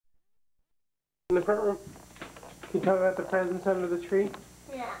In the front room? Can you tell me about the presents under the tree?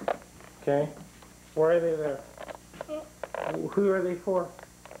 Yeah. Okay. Why are they there? Who are they for?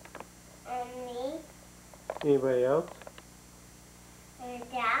 Me. Anybody else? And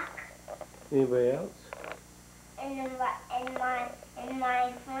Jack. Anybody else? And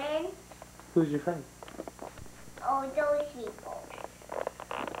my friend. Who's your friend? All those people.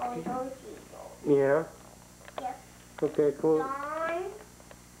 All those people. Yeah? Yep. Okay, cool. Don.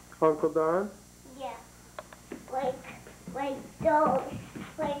 Uncle Don? Yeah. Like those.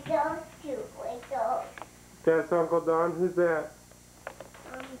 Like those two. Like those. That's Uncle Don? Who's that?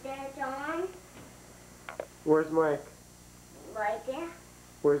 There's Don. Where's Mike? Right there.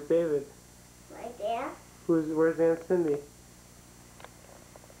 Where's David? Right there. Where's Aunt Cindy?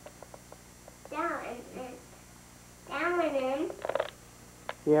 Down and in.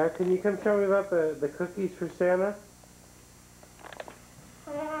 Yeah, can you come tell me about the cookies for Santa?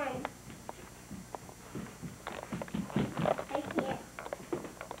 Come on. I can't.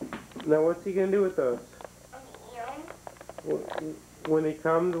 Now what's he gonna do with those? When he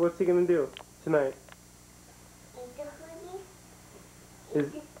comes, what's he gonna do tonight? Eat the cookies.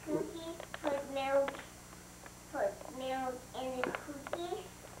 Is Eat the cookies. Put milk in the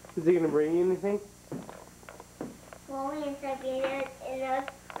cookies. he gonna bring you anything? Mommy and Sabina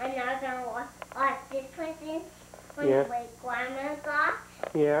are not gonna watch this present when Yeah. my grandma got.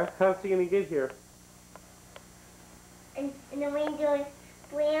 Yeah. How's he gonna get here? And the wind goes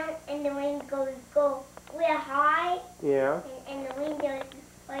brown and the wind go real high. Yeah. And the wind goes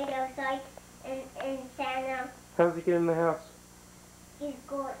right outside and Santa How's he get in the house? is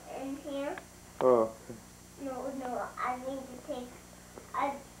going in here. Oh. No, I need to take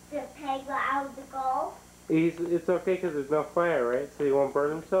the peg out of the goal. It's okay because there's no fire, right? So he won't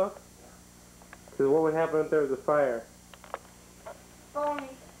burn himself? Because what would happen if there was a fire? No,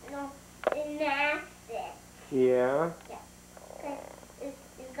 the mattress. Yeah. Yeah.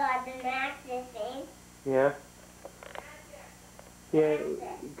 It's got the mattress thing. Yeah. Yeah,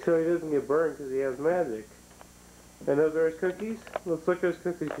 so he doesn't get burned because he has magic. And those are his cookies? Let's look at his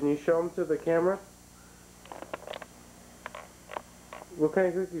cookies. Can you show them to the camera? What kind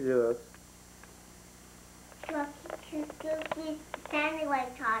of cookies are those? Cookies, Santa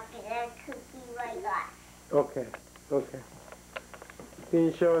like talking and cookie like that. Okay, okay. Can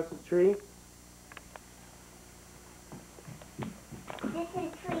you show us the tree? This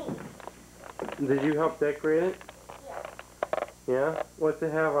is tree. Did you help decorate it? Yeah. Yeah? What's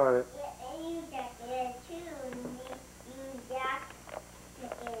it have on it? Yeah, and you decorated too. You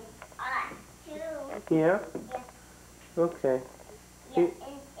decorated us too. Yeah? Yeah. Okay. Yeah,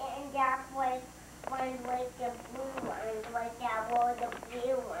 and that was one like the blue one, like that was the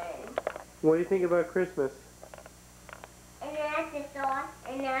blue one. What do you think about Christmas? And that's the sauce,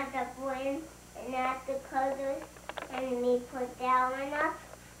 and that's the blend, and that's the colors, and we put that one up.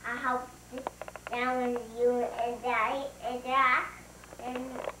 I help that one you and Daddy and that,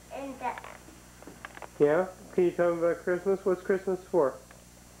 and that. Yeah? Can you tell me about Christmas? What's Christmas for?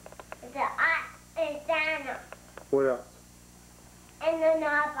 The us and Santa, What else? and the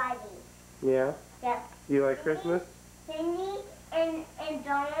nobody. Yeah? Yeah. You like Christmas? Cindy and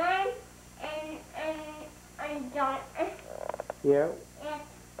Dawn and Dawn. Yeah?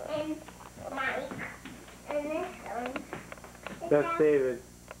 And Mike, and this one. That's David.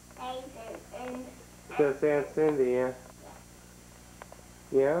 And That's Aunt Cindy, yeah?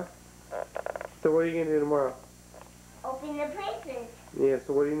 Yeah? So what are you going to do tomorrow? open the presents. Yeah,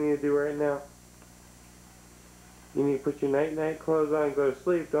 so what do you need to do right now? You need to put your night-night clothes on and go to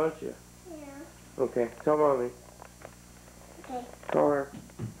sleep, don't you? Yeah. Okay, tell Mommy. Okay. Tell her.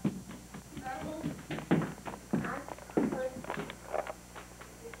 Mommy, I put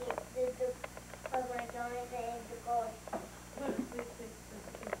my donuts in the gold.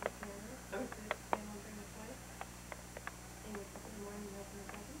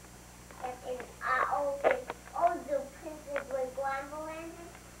 And I open all the presents with Grandma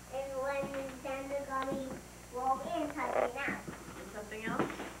and when Santa got me walk in something else. Something else?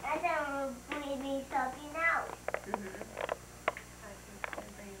 I thought it would bring me something else.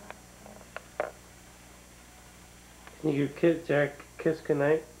 Can you kid Jack kiss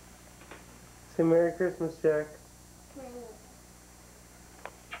goodnight? Say Merry Christmas, Jack.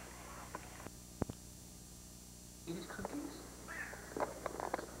 Eat his cookies?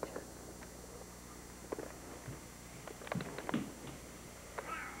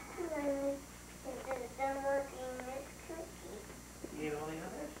 You ate all the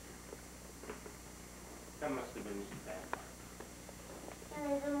others? That must have been bad.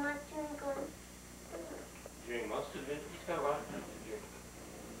 Drink most of it. He's got a lot of time to drink.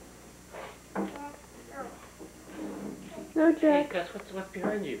 Yeah. No, Hey, Jack. Gus, what's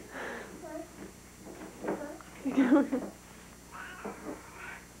behind you?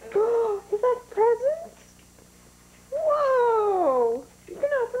 Oh, is that presents? Whoa! You can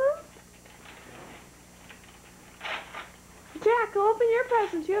open them. Jack, go open your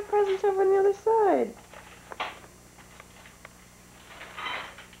presents. You have presents over on the other side.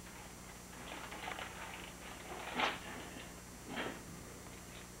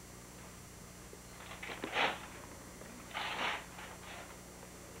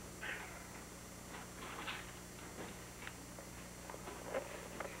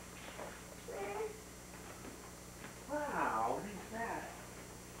 Wow, what is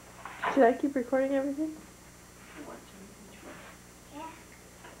that? Should I keep recording everything? Look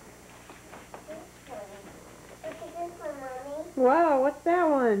at this one, Mommy. Wow, what's that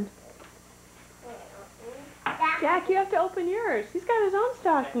one? That Jack, you have to open yours. He's got his own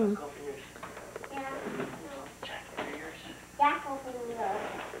stocking. Let's open yours. Yeah. Jack, open yours. Jack opened yours.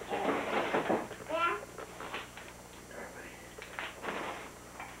 Jack.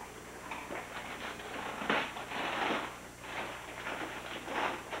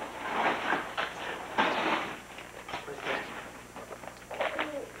 What's that?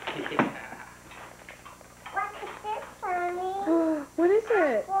 Look at this, Mommy. What is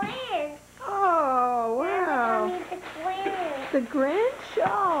it? Twins. Oh, wow. Mommy, the twins. The Grinch?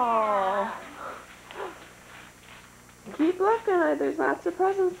 Oh. Keep looking. There's lots of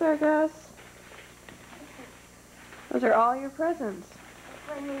presents there, Gus. Those are all your presents.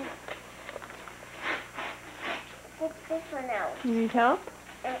 Take this one out. You need help?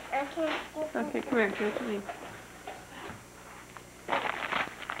 I can't get Okay, come here. Give it to me.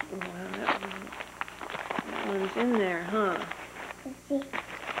 Oh, wow, that one's in there, huh? Let's see.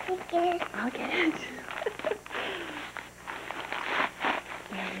 Take it. I'll get it.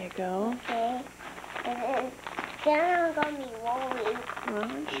 There you go. Okay. And then I'm gonna be worried. Well,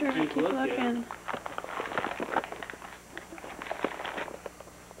 I'm sure. Keep Keep looking. looking.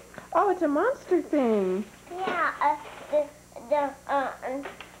 Oh, it's a monster thing. Yeah,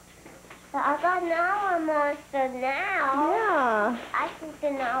 I got now a monster now. Yeah. I think the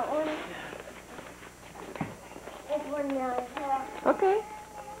now one. This one now. Okay.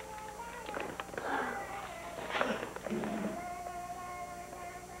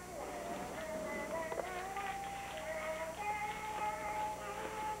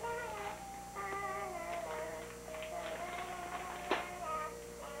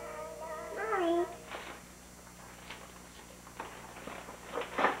 Mommy.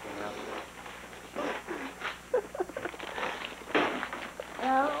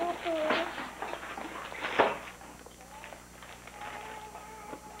 Okay.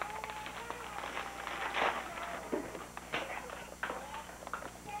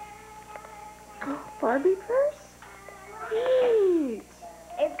 Barbie purse? Neat.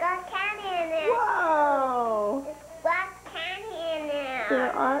 It's got candy in it. Wow. It's got candy in there.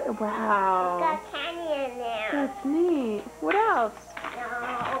 There are. It's Wow. got candy in there. That's neat. What else?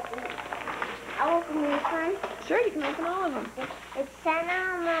 No. I'll open this one. Sure, you can open all of them. It's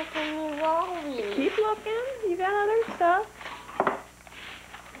Santa making me worry. Keep looking. You got other stuff.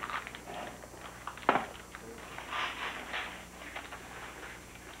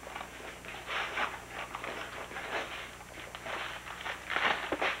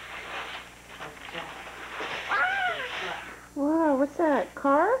 Wow, what's that?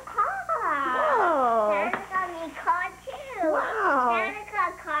 Car? Car. Wow. Santa got me car too. Wow. Santa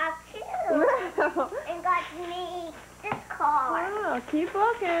got car too. Wow. And got me this car. Wow, keep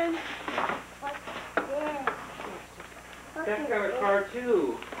looking. What's this? What's Jack got a this? car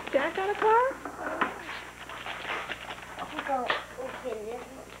too. Jack got a car? I'm going to open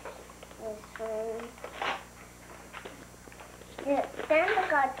this one. Yeah, Santa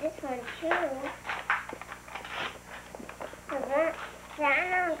got this one too. So then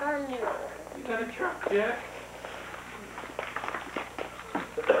Santa got me. You got a truck, Jack.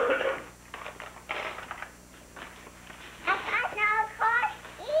 I got no car.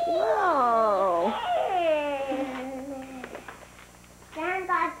 Whoa. Santa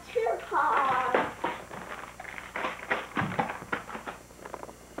got two cars.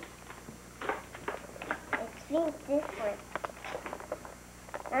 It's me this one.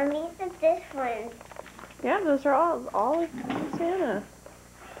 And these are this one. Yeah, those are all Santa.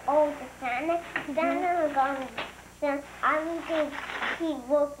 Oh, the Santa. Santa got me. I need to keep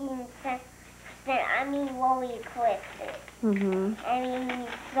looking. I mean, while we clip it. Mm-hmm. I mean,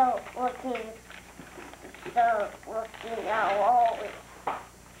 so looking now always.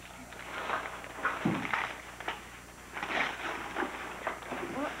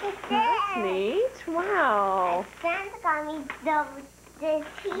 What is this? neat. Wow. Santa got me the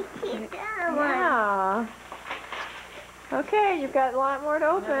TT one. Yeah. Okay, you've got a lot more to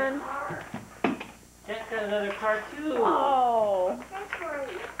open. Jack got another car too. Oh.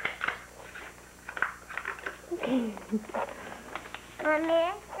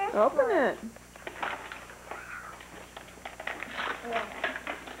 Mommy, this Open one. it.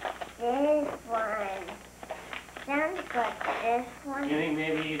 This one. Santa got this one. You think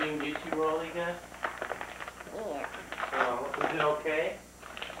maybe you didn't get you Rolly, Gus? Yeah. Oh, is it okay?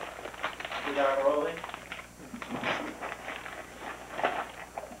 Without Rolly?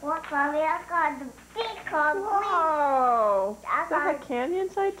 What, Mommy? I got the big car. Whoa. I Does that have got, candy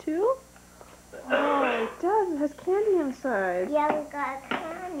inside too? Oh, it does. It has candy inside. yeah, we got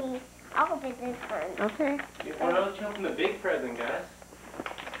candy. I'll open this one. Okay. Why don't you open the big present, Gus?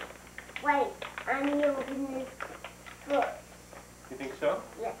 Wait, I'm gonna open this first. You think so?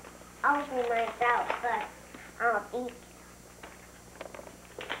 I'll open myself, but I'll be.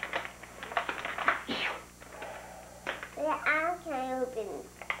 Yeah, I can't open.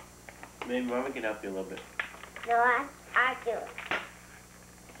 Maybe Mama can help you a little bit. No, I do it.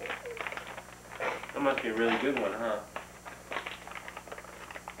 That must be a really good one, huh?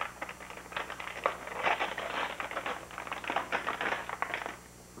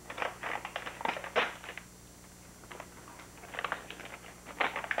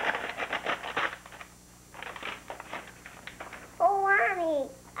 Oh, Mommy,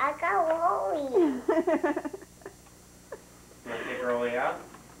 I got Wally. You want to take Rolly out?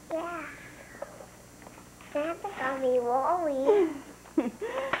 Yeah. Santa got me Wally.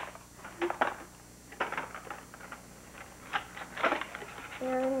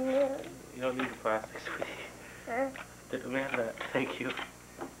 You don't need the plastic, sweetie. Huh? Amanda, thank you.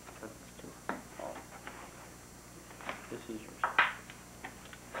 This is yours.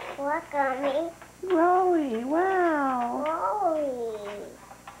 What got me? Rolly, wow. Wally.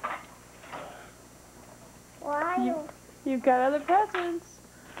 Why you? You've got other presents.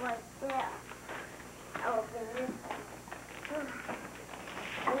 What's there? I'll open this one.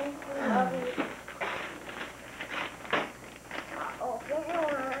 I'll open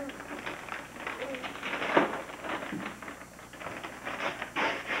one.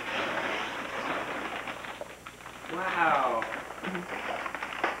 Wow.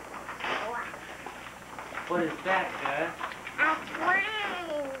 What is that, Gus? A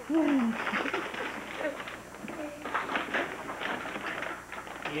train.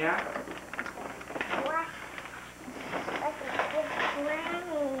 Yeah? What? Look at this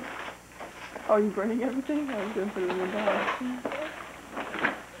train. Oh, you burning everything? I was going to put it in the box.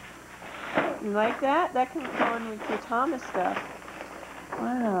 You like that? That can go in with your Thomas stuff.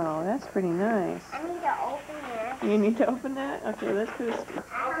 Wow, that's pretty nice. I need to open it. You need to open that? Okay, let's put this.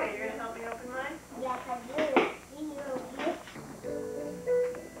 Okay, you're gonna help me open mine? Yes, I do.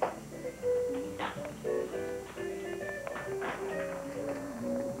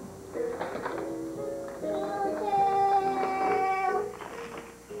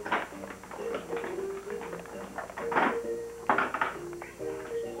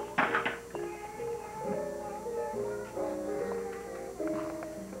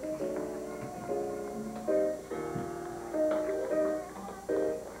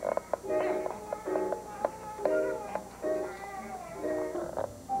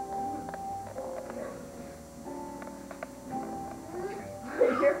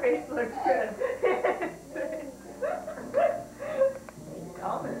 Your face looks good.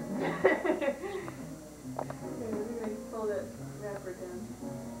 Thomas. Pull that wrapper down.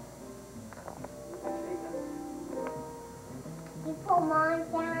 You pull mine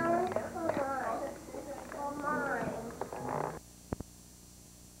down. Come on. Pull mine.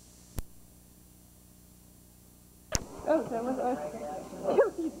 Oh, that was us.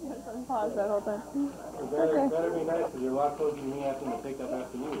 Pause that whole time. It better be nice because you're a lot closer to me having to pick up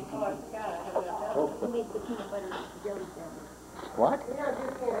after you. What?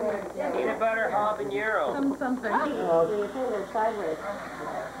 Peanut butter habanero. Something. Sideways.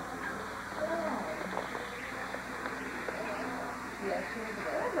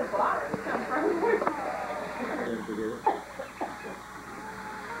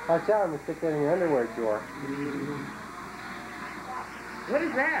 Watch out, I'm going to stick that in your underwear drawer. What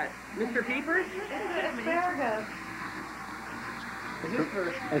is that? Mr. Peepers? Asparagus. Is this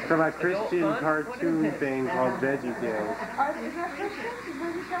for It's from a Christian fun? cartoon thing called Veggie Tales. Is that Christian? Is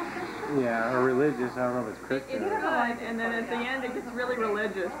it Christian? Yeah, or religious. I don't know if it's Christian. It's or good, not. and then at the end it gets really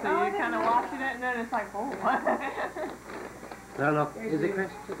religious, so you kind of watching it, and then it's like, oh. I don't know. Is it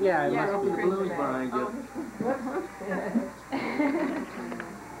Christian? Yeah, it must be. The balloons behind you.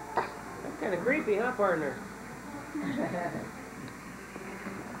 Kind of creepy, huh, partner?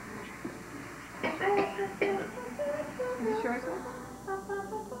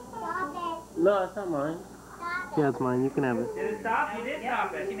 No, it's not mine. Yeah, it's mine. You can have it. Did it stop? You did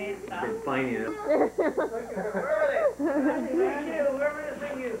stop it. She made it stop. It's finding it. Where are they? Whoever this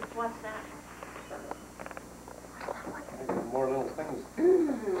thing is. What's that? More little things.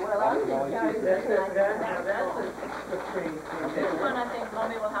 Well, I think That's a pretty. this one I think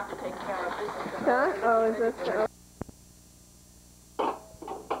Mommy will have to take care of. This is the Huh? Oh, is this? Oh.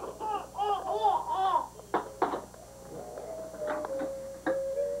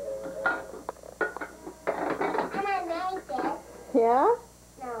 Am I naked? Yeah?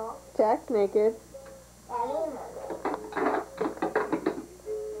 No. Jack's naked.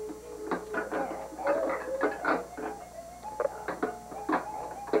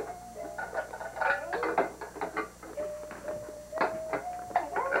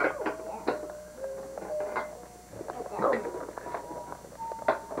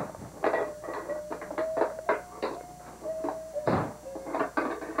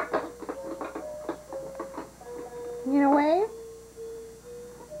 You gonna wave?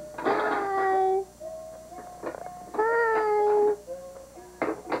 Hi. Hi.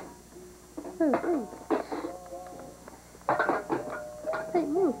 Move, move. Hey,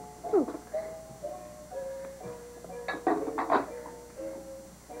 move, move.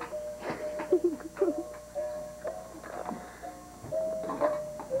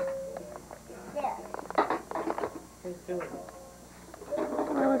 Who's doing it?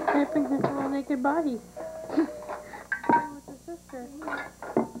 I was tapping his little naked body. With his sister.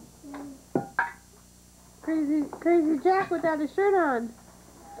 Crazy Jack without his shirt on.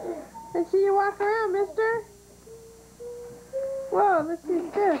 I see you walk around, mister. Whoa, let's see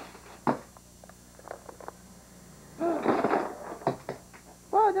this.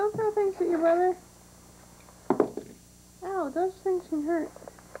 Whoa, don't throw things at your brother. Ow, those things can hurt.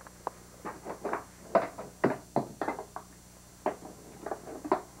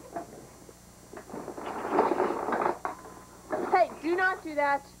 Hey, do not do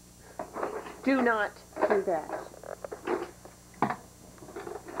that. Do not do that.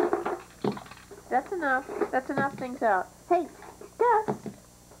 That's enough. That's enough things out. Hey, Gus,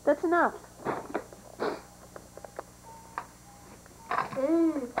 that's enough.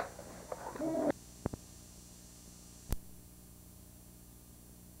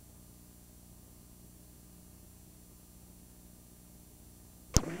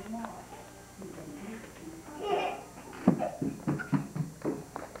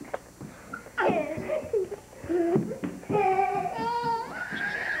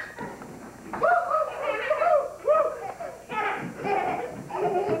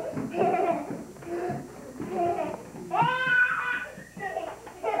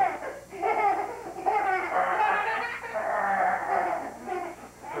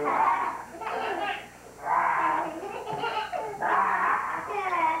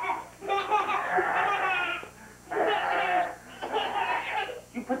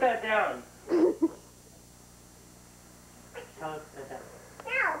 You put that down. Tell us that down.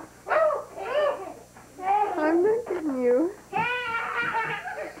 I'm not kidding you.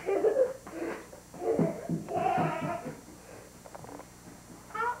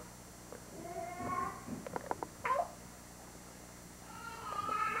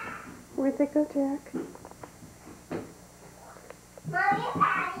 Where'd they go, Jack? Mommy,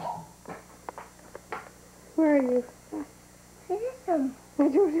 Daddy. Where are you? This is some. I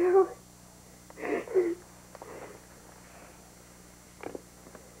don't know.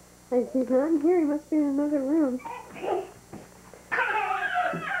 He's not in here. He must be in another room.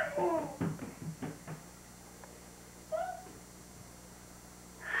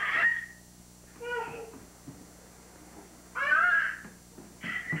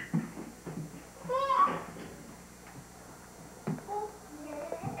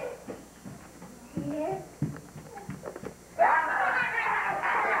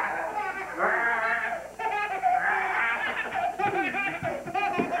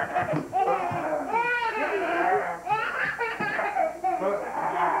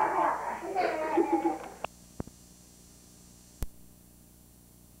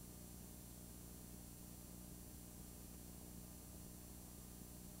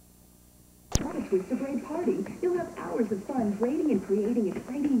 Twister Braid Party, you'll have hours of fun braiding and creating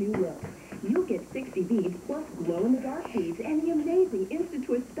exciting new looks. You'll get 60 beads plus glow-in-the-dark beads and the amazing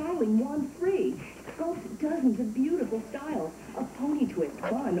Insta-Twist styling wand free. Sculpt dozens of beautiful styles, a pony twist,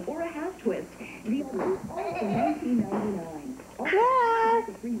 bun, or a half twist. The others all for $19.99. Also,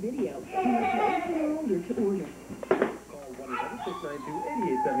 a free video. You must be 18 or older to order. Call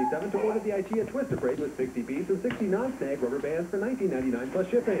 1-800-692-8878 $19.97 to order the IKEA Twister Braid with 60 beads and 60 non-snag rubber bands for $19.99 plus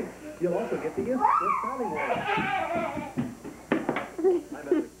shipping. You'll also get the Instant Twist styling wand. I'm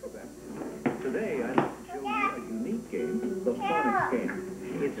Alex Trebek. Today, I'd like to show you a unique game, the Phonics game.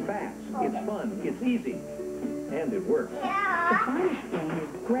 It's fast, it's fun, it's easy, and it works. The Phonics game is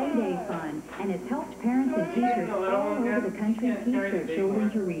grade A fun and has helped parents and teachers all over the country teach their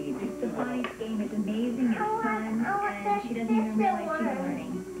children to read. The Phonics game is amazing, it's fun, and she doesn't even realize she's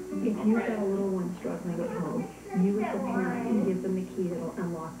learning. If you've got a little one struggling at home, you as the parent can give them the key that'll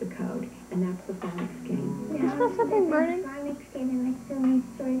unlock the code, and that's the Phonics game. You smell something burning? Phonics game and like so many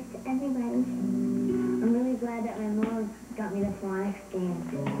stories to everybody. I'm really glad that my mom got me the Phonics game.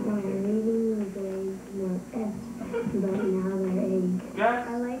 My reading grades were F's, but now they're A's.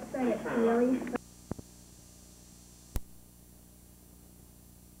 I like that it's really fun.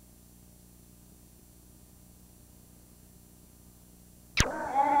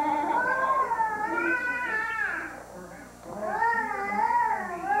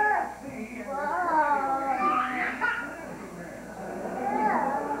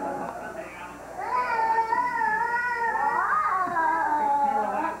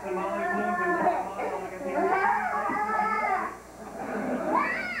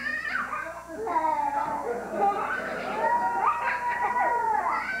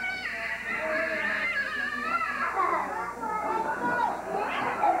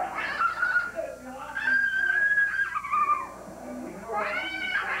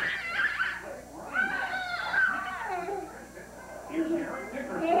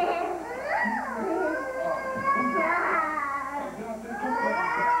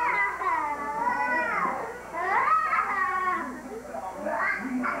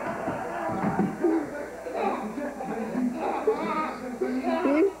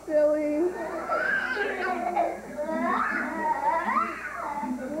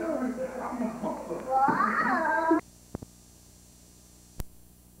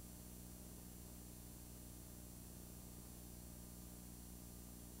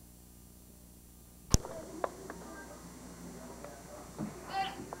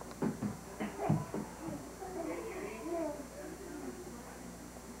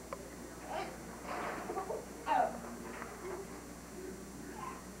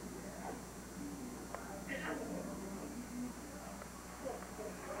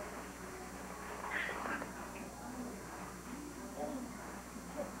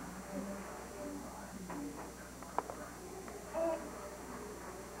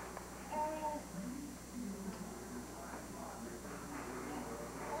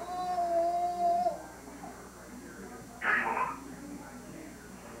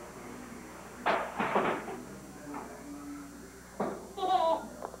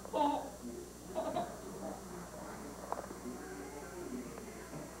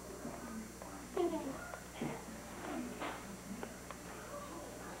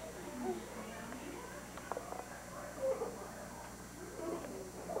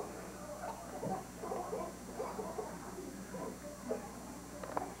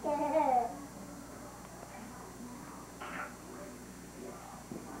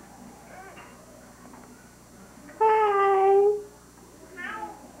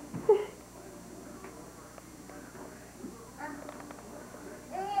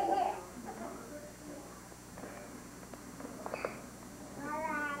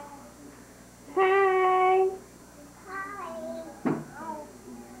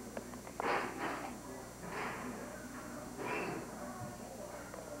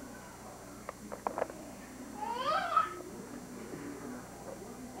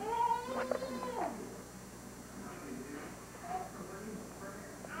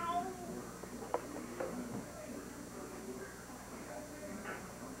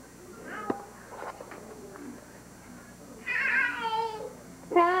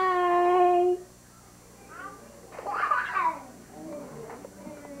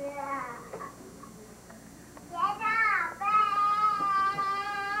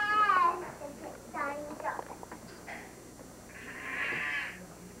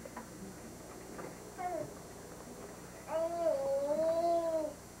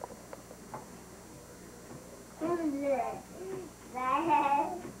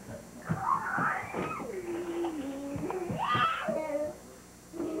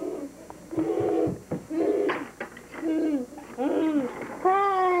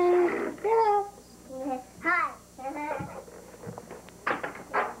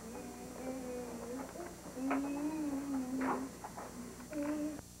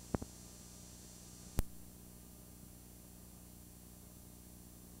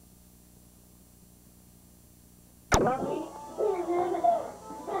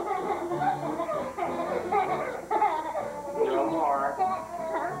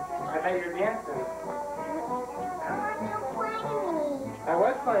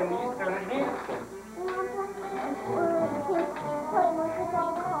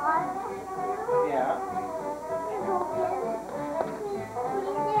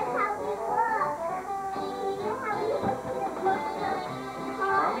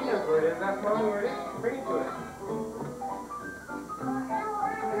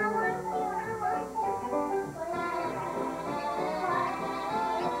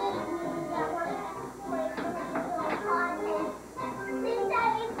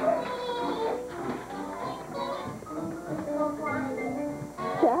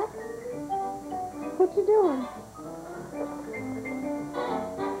 you doing?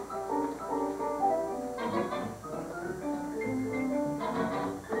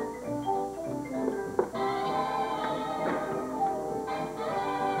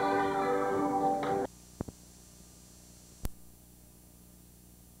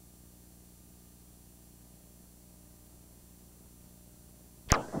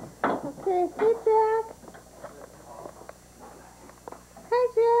 Okay, hey Jack. Hi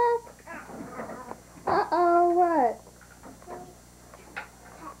Jack. Uh-oh, what?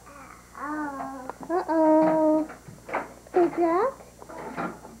 Uh-oh. Hey Jack?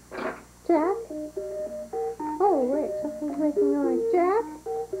 Jack? Oh wait, something's making noise. Jack?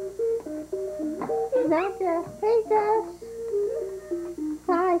 No, Jack. Hey Gus.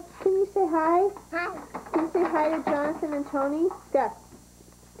 Hi. Can you say hi? Hi. Can you say hi to Jonathan and Tony? Gus.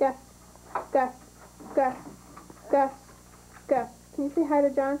 Gus. Gus. Gus. Gus. Gus. Can you say hi to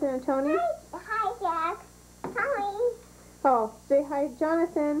Jonathan and Tony? Hi, Jack. Hi. Oh, say hi to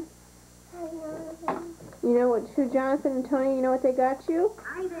Jonathan. You know who Jonathan and Tony, you know what they got you?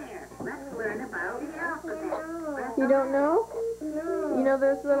 Hi there. Let's learn about the alphabet. You don't know? No. You know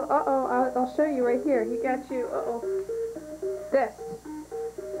those little, I'll show you right here. He got you, this.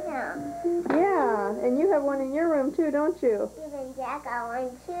 Yeah. Yeah, and you have one in your room too, don't you? Even Jack got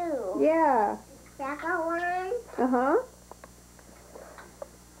one too. Yeah. Jack got one. Uh-huh.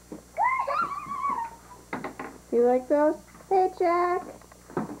 You like those? Hey, Jack.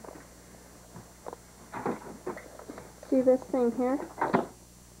 See this thing here?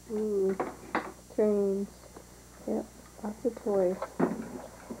 Ooh, trains. Yep, lots of toys.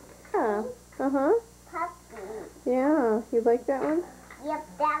 Yeah. Uh-huh. Puppy. Yeah, you like that one? Yep,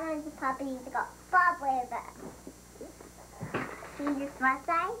 that one's a puppy. He's got Bob with it. See this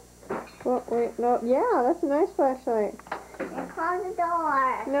flashlight? Well, wait, no. Yeah, that's a nice flashlight. And close the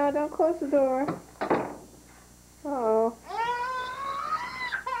door. No, don't close the door. Uh-oh.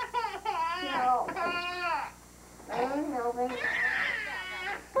 No. No,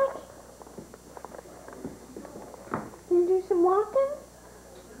 Can you do some walking?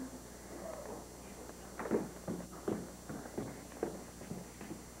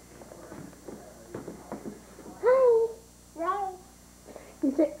 Hi. Right.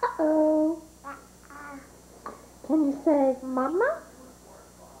 You say, uh-oh. Can you say, mama?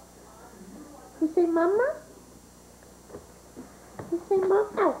 You say, mama? You say,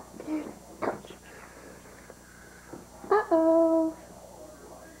 mama? Uh-oh.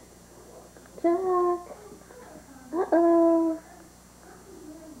 Jack. Uh-oh.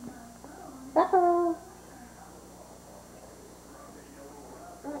 Uh-oh.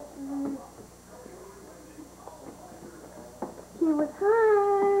 He was hi.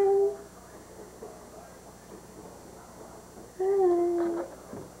 Hi.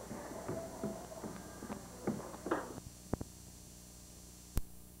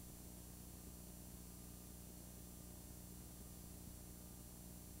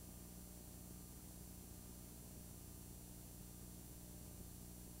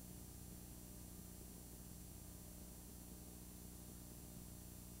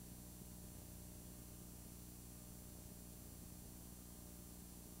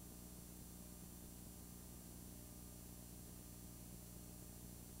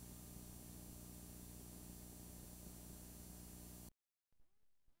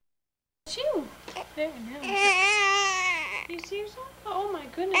 You. There now. You see yourself? Oh my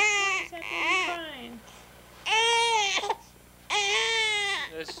goodness, what is happening? Fine.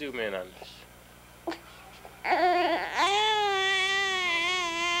 Let's zoom in on this. Now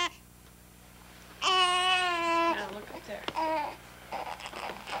look up there.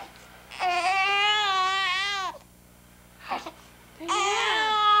 There you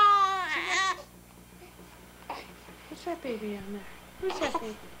are. What's that baby on there? Who's that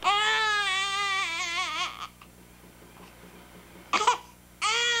baby?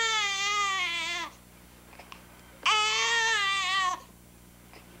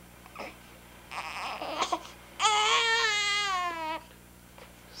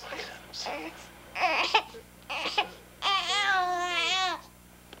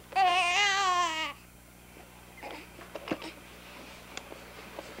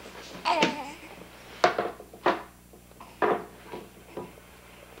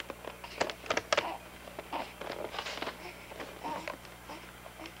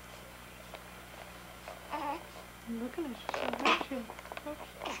 You're looking at yourself, aren't you?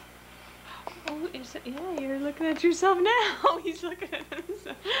 Oh, is it? Yeah, you're looking at yourself now. He's looking at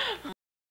himself.